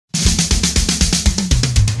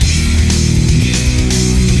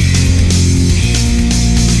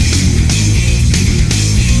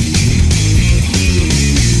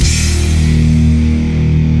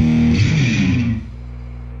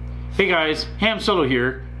guys, Ham Solo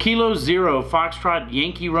here, Kilo Zero Foxtrot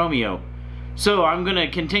Yankee Romeo. So I'm going to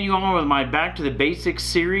continue on with my Back to the Basics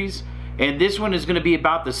series, and this one is going to be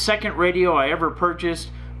about the second radio I ever purchased,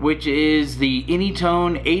 which is the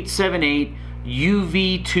Anytone 878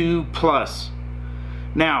 UV2 Plus.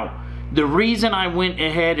 Now, the reason I went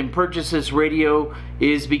ahead and purchased this radio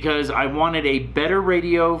is because I wanted a better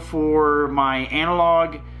radio for my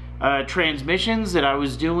analog transmissions that I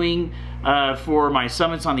was doing for my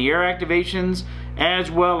summits on the air activations,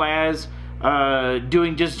 as well as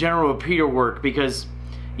doing just general repeater work, because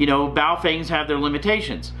you know Baofangs have their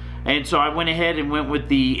limitations. And so I went ahead and went with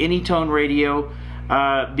the Anytone radio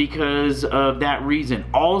because of that reason.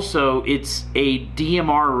 Also, it's a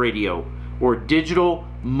DMR radio, or digital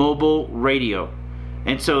mobile radio,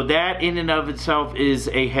 and so that in and of itself is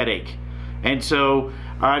a headache. And so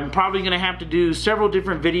I'm probably going to have to do several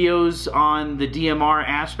different videos on the DMR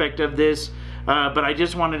aspect of this, but I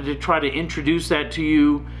just wanted to try to introduce that to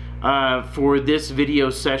you for this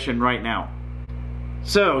video session right now.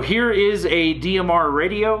 So here is a DMR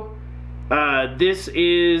radio. This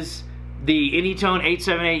is the Anytone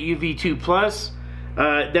 878 UV2 Plus.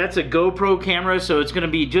 That's a GoPro camera, so it's going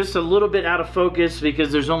to be just a little bit out of focus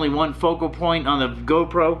because there's only one focal point on the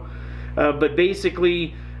GoPro. But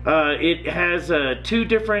basically, it has two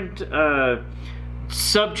different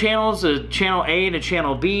sub-channels, a channel A and a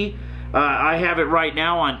channel B. I have it right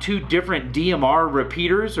now on two different DMR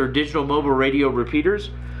repeaters, or digital mobile radio repeaters.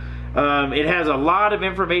 It has a lot of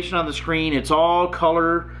information on the screen. It's all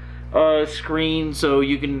color screen, so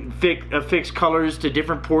you can fix colors to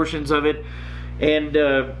different portions of it. And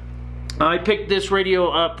I picked this radio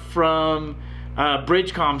up from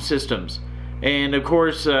Bridgecom Systems, and of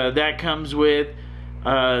course that comes with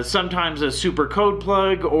sometimes a super code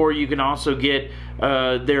plug, or you can also get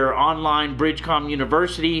their online Bridgecom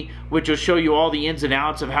University, which will show you all the ins and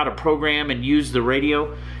outs of how to program and use the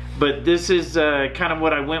radio. But this is kind of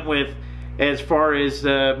what I went with as far as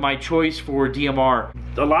my choice for DMR.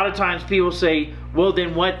 A lot of times people say, well,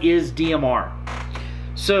 then what is DMR?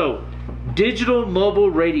 So digital mobile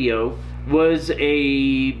radio was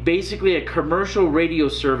basically a commercial radio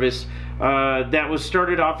service that was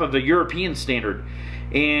started off of a European standard.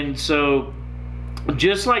 And so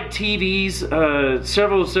just like TVs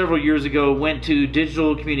several years ago went to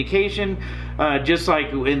digital communication, just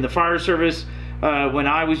like in the fire service when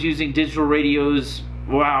I was using digital radios,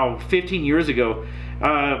 wow, 15 years ago,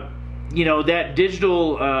 you know, that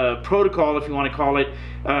digital protocol, if you want to call it,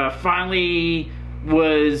 finally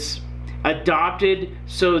was adopted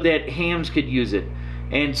so that hams could use it.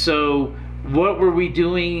 And so what were we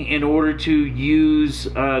doing in order to use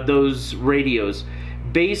those radios?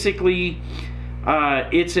 Basically,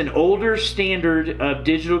 it's an older standard of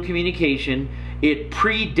digital communication. It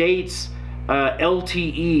predates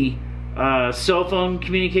LTE cell phone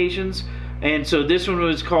communications, and so this one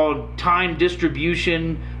was called time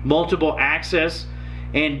distribution multiple access.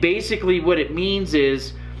 And basically what it means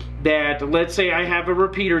is that, let's say I have a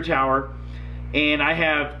repeater tower and I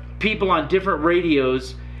have people on different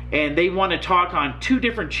radios and they want to talk on two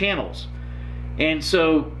different channels. And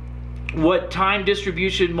so what time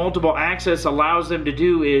distribution multiple access allows them to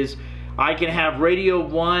do is I can have radio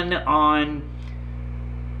 1 on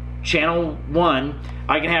channel 1,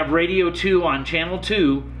 I can have radio 2 on channel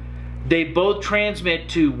 2. They both transmit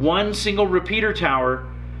to one single repeater tower,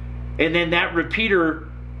 and then that repeater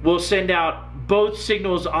will send out both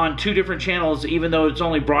signals on two different channels, even though it's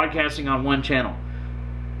only broadcasting on one channel.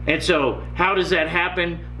 And so how does that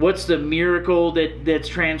happen? What's the miracle that's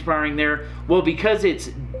transpiring there? Well, because it's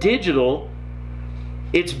digital,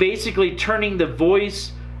 it's basically turning the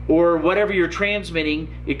voice or whatever you're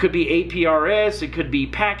transmitting. It could be APRS, it could be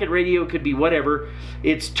packet radio, it could be whatever.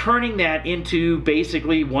 It's turning that into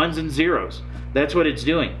basically ones and zeros. That's what it's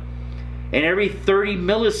doing. And every 30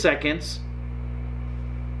 milliseconds,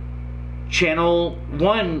 channel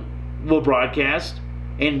 1 will broadcast,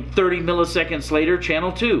 and 30 milliseconds later,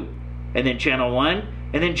 channel 2, and then channel 1,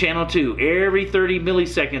 and then channel 2. Every 30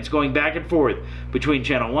 milliseconds going back and forth between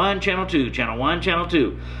channel 1, channel 2, channel 1, channel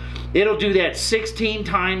 2. It'll do that 16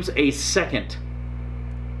 times a second.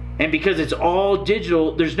 And because it's all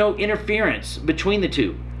digital, there's no interference between the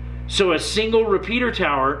two. So a single repeater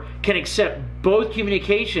tower can accept both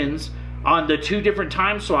communications on the two different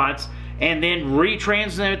time slots and then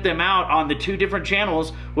retransmit them out on the two different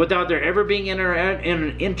channels without there ever being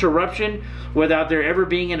an interruption, without there ever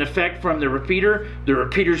being an effect from the repeater. The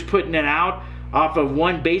repeater's putting it out off of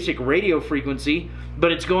one basic radio frequency,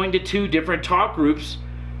 but it's going to two different talk groups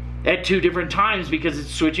at two different times because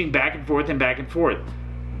it's switching back and forth and back and forth.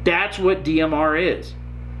 That's what DMR is.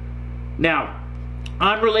 Now,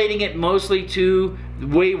 I'm relating it mostly to the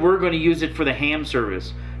way we're going to use it for the ham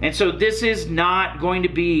service. And so this is not going to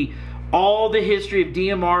be all the history of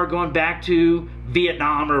DMR going back to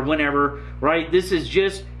Vietnam or whenever, right? This is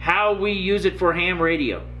just how we use it for ham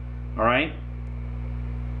radio, all right?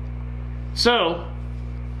 So,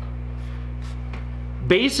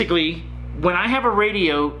 basically, when I have a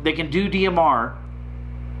radio that can do DMR,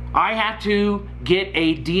 I have to get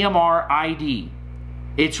a DMR ID.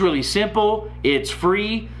 It's really simple. It's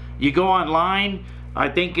free. You go online. I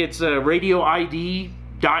think it's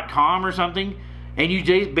radioid.com or something, and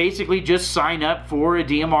you basically just sign up for a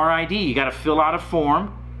DMR ID. You got to fill out a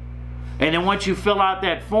form, and then once you fill out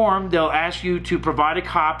that form, they'll ask you to provide a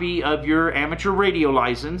copy of your amateur radio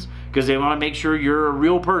license, because they want to make sure you're a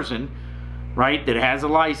real person, right, that has a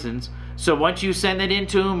license. So once you send it in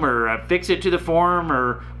to them or affix it to the form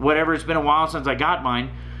or whatever, it's been a while since I got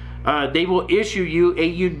mine, they will issue you a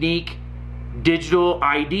unique digital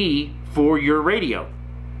ID for your radio.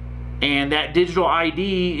 And that digital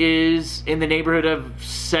ID is in the neighborhood of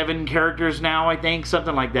 7 characters now, I think,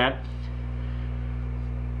 something like that.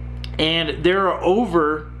 And there are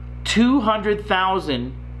over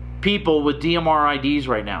 200,000 people with DMR IDs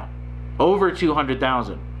right now. Over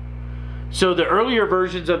 200,000. So the earlier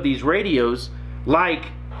versions of these radios, like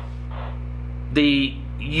the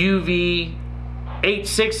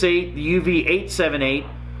UV868, the UV878,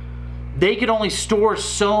 they could only store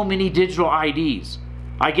so many digital IDs.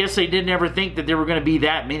 I guess they didn't ever think that there were going to be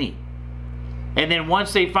that many. And then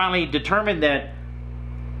once they finally determined that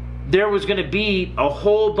there was going to be a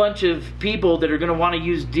whole bunch of people that are going to want to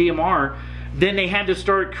use DMR, then they had to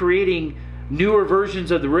start creating newer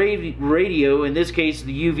versions of the radio, in this case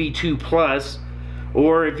the UV2 Plus,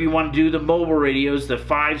 or if you want to do the mobile radios, the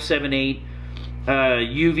 578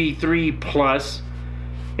 UV3 Plus,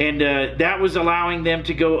 and that was allowing them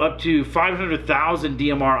to go up to 500,000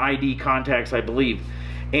 DMR ID contacts, I believe.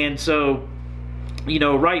 And so, you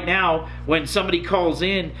know, right now when somebody calls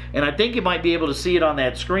in, and I think you might be able to see it on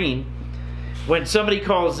that screen, when somebody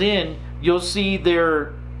calls in, you'll see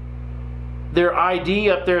their ID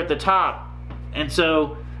up there at the top. And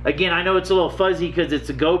so, again, I know it's a little fuzzy because it's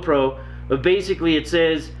a GoPro, but basically it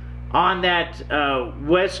says on that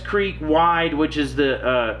West Creek Wide, which is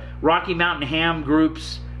the Rocky Mountain Ham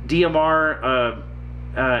Group's DMR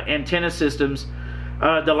antenna systems,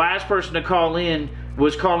 the last person to call in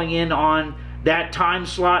was calling in on that time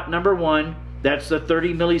slot number 1. That's the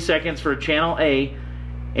 30 milliseconds for channel A,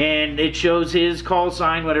 and it shows his call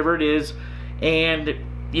sign, whatever it is, and,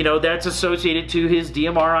 you know, that's associated to his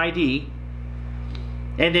DMR ID.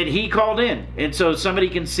 And then he called in, and so somebody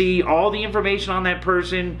can see all the information on that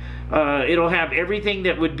person. It'll have everything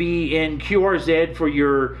that would be in QRZ for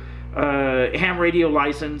your ham radio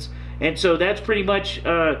license. And so that's pretty much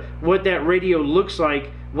what that radio looks like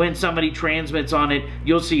when somebody transmits on it.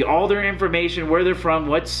 You'll see all their information, where they're from,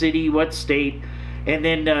 what city, what state, and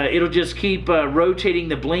then it'll just keep rotating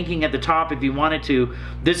the blinking at the top if you wanted to.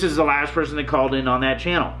 This is the last person that called in on that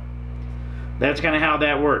channel. That's kind of how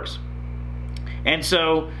that works. And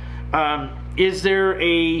so, is there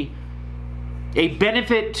a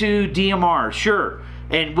benefit to DMR? Sure.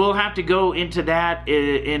 And we'll have to go into that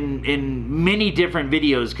in many different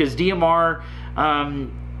videos, because DMR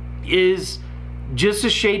is just a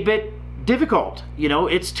shade bit difficult. You know,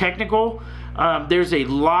 it's technical. There's a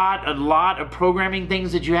lot of programming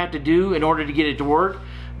things that you have to do in order to get it to work.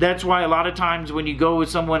 That's why a lot of times when you go with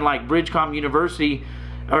someone like Bridgecom University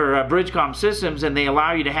or Bridgecom Systems, and they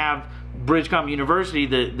allow you to have Bridgecom University,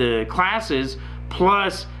 the classes,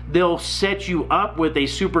 plus they'll set you up with a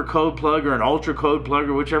super code plug or an ultra code plug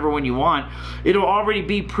or whichever one you want. It'll already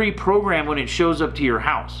be pre-programmed when it shows up to your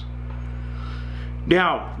house.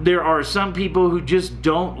 Now, there are some people who just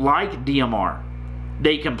don't like DMR.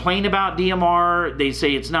 They complain about DMR, they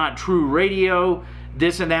say it's not true radio,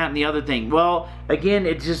 this and that and the other thing. Well, again,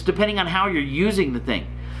 it's just depending on how you're using the thing.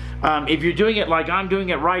 If you're doing it like I'm doing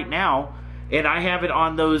it right now, and I have it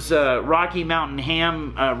on those Rocky Mountain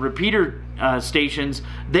Ham repeater stations,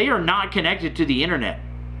 they are not connected to the internet.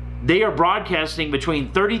 They are broadcasting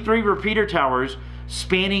between 33 repeater towers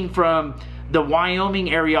spanning from the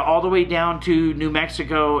Wyoming area all the way down to New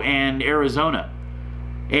Mexico and Arizona.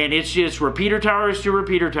 And it's just repeater towers to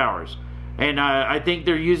repeater towers. And I think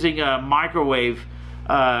they're using microwave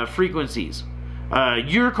frequencies.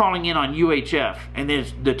 You're calling in on UHF, and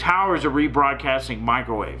the towers are rebroadcasting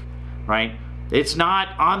microwave, right? It's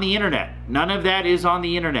not on the internet. None of that is on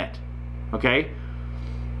the internet, okay?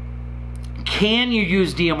 Can you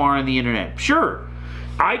use DMR on the internet? Sure.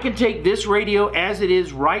 I can take this radio as it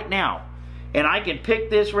is right now, and I can pick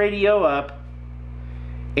this radio up,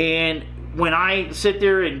 and when I sit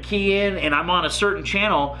there and key in and I'm on a certain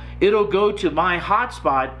channel, it'll go to my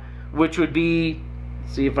hotspot, which would be,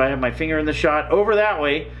 see if I have my finger in the shot, over that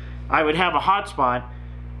way, I would have a hotspot,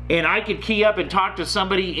 and I could key up and talk to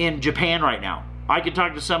somebody in Japan right now. I could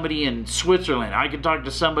talk to somebody in Switzerland. I could talk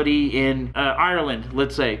to somebody in Ireland,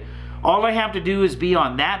 let's say. All I have to do is be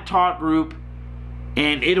on that talk group,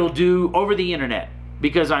 and it'll do over the internet,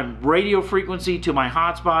 because I'm radio frequency to my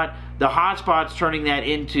hotspot. The hotspot's turning that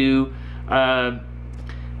into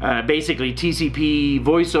basically TCP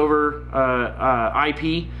voice over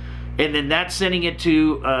IP, and then that's sending it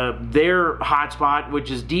to their hotspot, which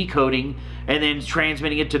is decoding, and then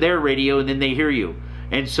transmitting it to their radio, and then they hear you.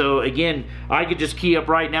 And so again, I could just key up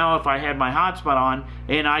right now if I had my hotspot on,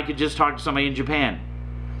 and I could just talk to somebody in Japan,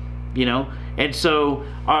 you know. And so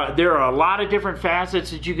there are a lot of different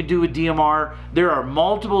facets that you can do with DMR. There are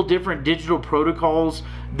multiple different digital protocols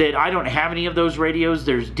that I don't have any of those radios.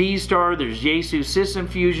 There's D-Star, there's Yaesu System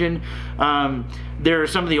Fusion. There are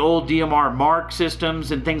some of the old DMR Mark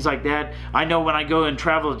systems and things like that. I know when I go and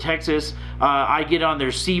travel to Texas, I get on their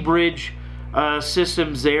Seabridge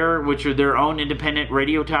systems there, which are their own independent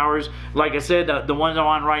radio towers. Like I said, the ones I'm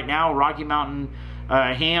on right now, Rocky Mountain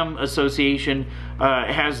Ham Association,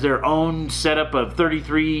 has their own setup of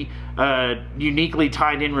 33 uniquely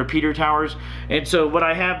tied in repeater towers. And so what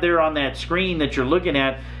I have there on that screen that you're looking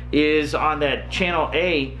at is on that channel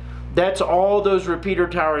A, that's all those repeater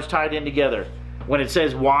towers tied in together. When it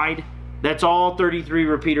says wide, that's all 33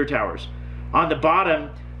 repeater towers. On the bottom,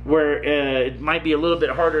 where it might be a little bit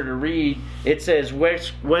harder to read, it says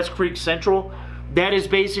West Creek Central. That is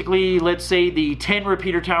basically, let's say, the 10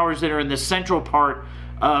 repeater towers that are in the central part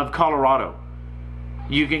of Colorado.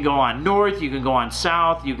 You can go on north, you can go on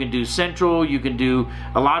south, you can do central, you can do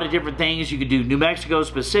a lot of different things. You can do New Mexico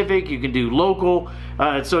specific, you can do local.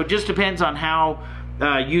 So it just depends on how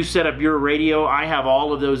you set up your radio. I have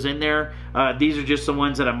all of those in there. These are just the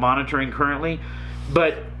ones that I'm monitoring currently.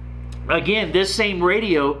 But again, this same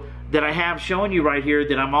radio that I have showing you right here,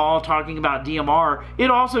 that I'm all talking about DMR, it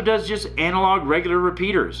also does just analog regular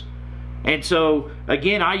repeaters. And so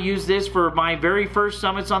again, I use this for my very first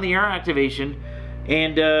summits on the air activation,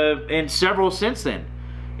 and several since then.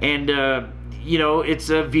 And you know, it's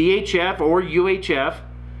a VHF or UHF,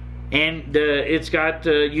 and it's got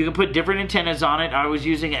you can put different antennas on it. I was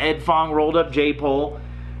using an Ed Fong rolled up J pole.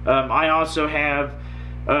 I also have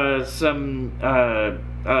some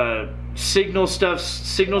signal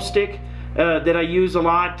stick that I use a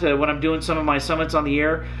lot when I'm doing some of my summits on the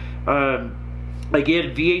air.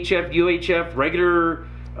 Again, VHF, UHF, regular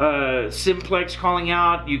simplex calling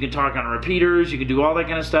out. You can talk on repeaters, you can do all that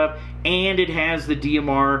kind of stuff, and it has the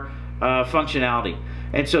DMR functionality.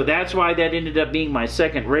 And so that's why that ended up being my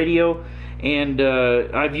second radio. And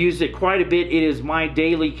I've used it quite a bit. It is my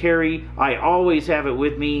daily carry. I always have it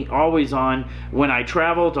with me, always on. When I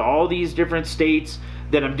travel to all these different states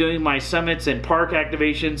that I'm doing my summits and park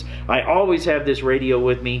activations, I always have this radio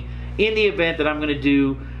with me in the event that I'm going to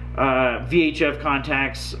do VHF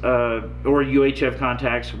contacts or UHF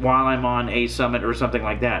contacts while I'm on a summit or something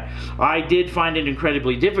like that. I did find it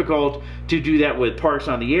incredibly difficult to do that with parks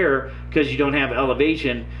on the air because you don't have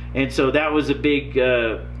elevation, and so that was a big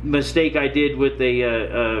mistake I did with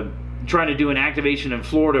trying to do an activation in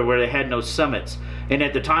Florida where they had no summits, and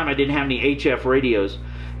at the time I didn't have any HF radios,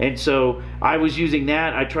 and so I was using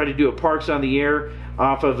that. I tried to do a parks on the air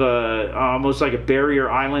off of almost like a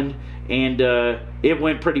barrier island, and it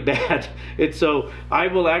went pretty bad. And so I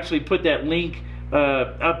will actually put that link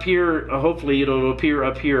up here. Hopefully it'll appear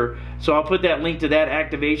up here. So I'll put that link to that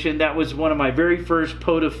activation. That was one of my very first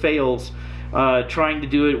POTA fails, trying to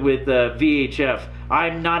do it with VHF.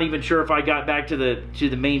 I'm not even sure if I got back to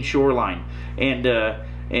the main shoreline, and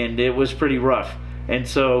it was pretty rough. And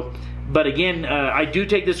so, but again, I do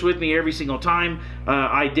take this with me every single time.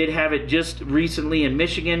 I did have it just recently in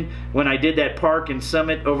Michigan when I did that park and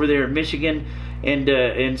summit over there in Michigan,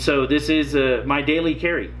 and so this is my daily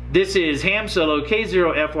carry. This is Ham Solo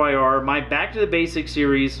K0FYR, my Back to the Basics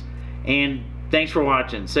series, and thanks for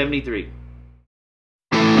watching. 73.